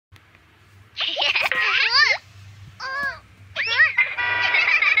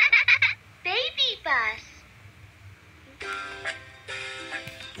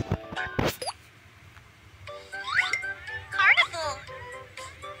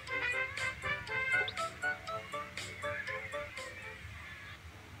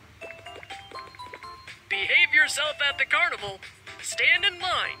yourself at the carnival, stand in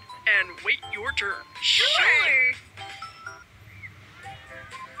line and wait your turn. Sure.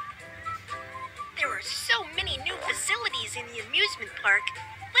 There are so many new facilities in the amusement park.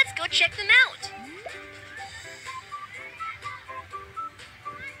 Let's go check them out.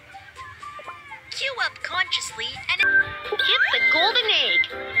 Queue up consciously and hit the golden egg.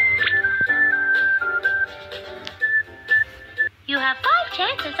 You have 5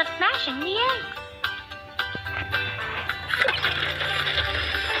 chances of smashing the egg.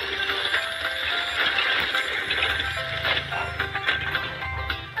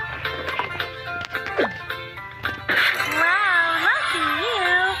 Wow, lucky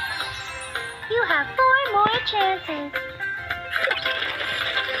you. You have 4 more chances.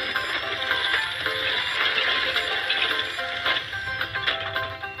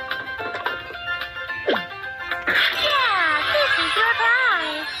 Yeah, this is your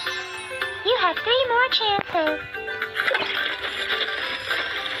prize. You have 3 more chances.